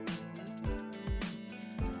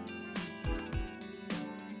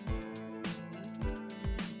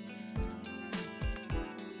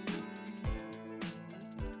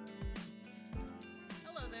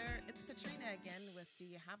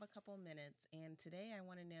you have a couple minutes? And today I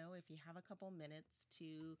want to know if you have a couple minutes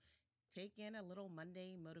to take in a little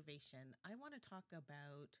Monday motivation. I want to talk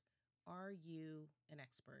about, are you an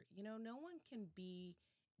expert? No one can be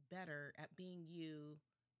better at being you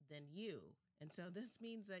than you. And so this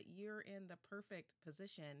means that you're in the perfect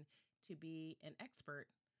position to be an expert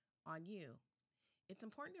on you. It's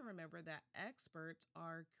important to remember that experts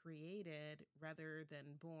are created rather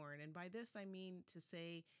than born. And by this, I mean to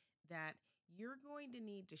say that you're going to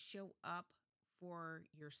need to show up for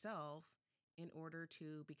yourself in order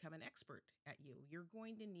to become an expert at you. You're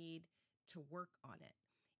going to need to work on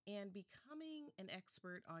it. And becoming an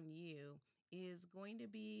expert on you is going to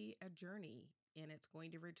be a journey, and it's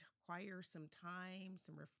going to require some time,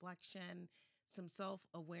 some reflection, some self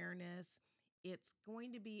awareness. It's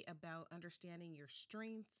going to be about understanding your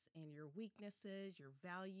strengths and your weaknesses, your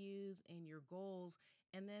values and your goals,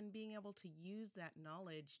 and then being able to use that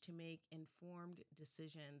knowledge to make informed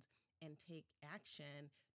decisions and take action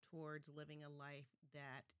towards living a life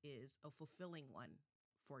that is a fulfilling one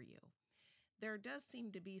for you. There does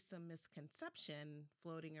seem to be some misconception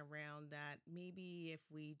floating around that maybe if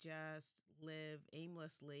we just live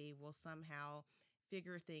aimlessly, we'll somehow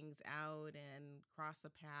figure things out and cross a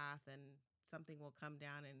path and something will come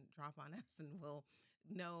down and drop on us and we'll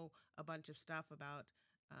know a bunch of stuff about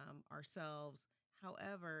ourselves.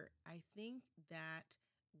 However, I think that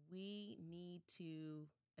we need to,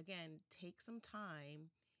 again, take some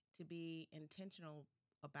time to be intentional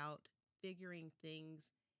about figuring things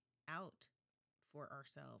out for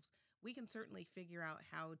ourselves. We can certainly figure out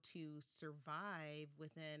how to survive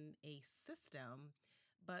within a system,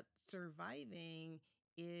 but surviving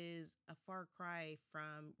is a far cry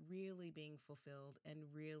from really being fulfilled and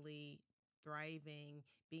really thriving,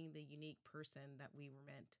 being the unique person that we were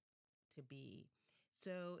meant to be.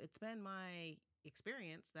 So it's been my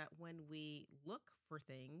experience that when we look for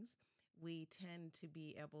things, we tend to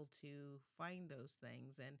be able to find those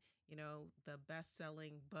things. And, the best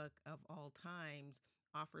selling book of all times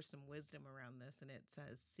offers some wisdom around this. And it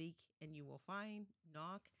says, seek and you will find,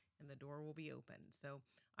 knock and the door will be open. So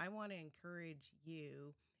I want to encourage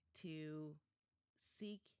you to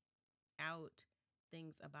seek out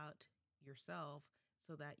things about yourself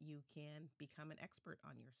so that you can become an expert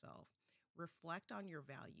on yourself. Reflect on your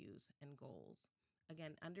values and goals.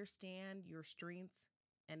 Again, understand your strengths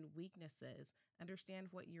and weaknesses. Understand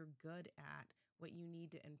what you're good at, what you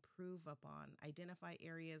need to improve upon. Identify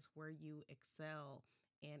areas where you excel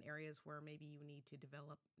and areas where maybe you need to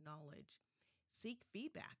develop knowledge. Seek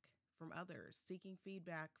feedback from others. Seeking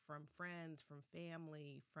feedback from friends, from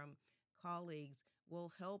family, from colleagues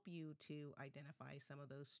will help you to identify some of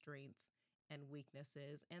those strengths and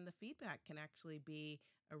weaknesses. And the feedback can actually be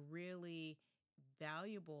a really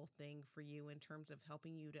valuable thing for you in terms of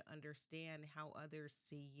helping you to understand how others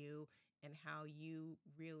see you and how you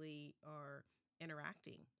really are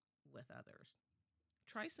interacting with others.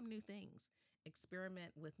 Try some new things,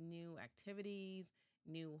 experiment with new activities,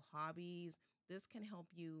 new hobbies. This can help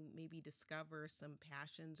you maybe discover some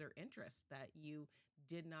passions or interests that you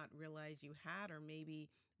did not realize you had, or maybe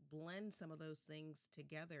blend some of those things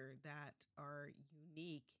together that are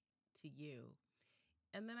unique to you.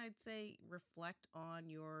 And then I'd say reflect on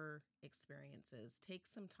your experiences. Take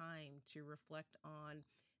some time to reflect on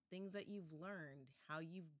things that you've learned, how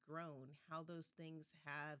you've grown, how those things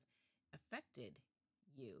have affected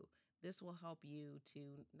you. This will help you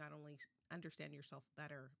to not only understand yourself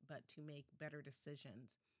better, but to make better decisions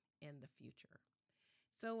in the future.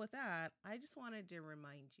 So, with that, I just wanted to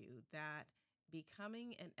remind you that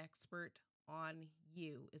becoming an expert on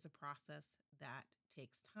you is a process that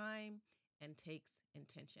takes time and takes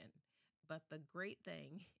intention. But the great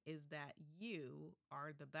thing is that you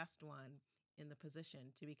are the best one in the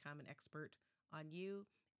position to become an expert on you.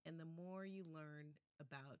 And the more you learn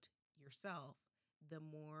about yourself, the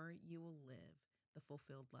more you will live the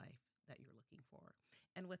fulfilled life that you're looking for.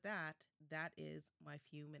 And with that, that is my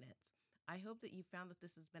few minutes. I hope that you found that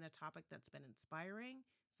this has been a topic that's been inspiring,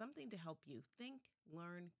 something to help you think,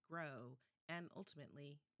 learn, grow, and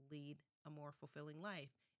ultimately lead a more fulfilling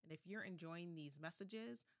life. And if you're enjoying these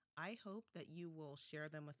messages, I hope that you will share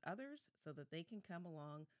them with others so that they can come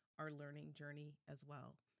along our learning journey as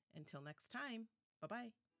well. Until next time,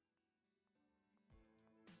 bye-bye.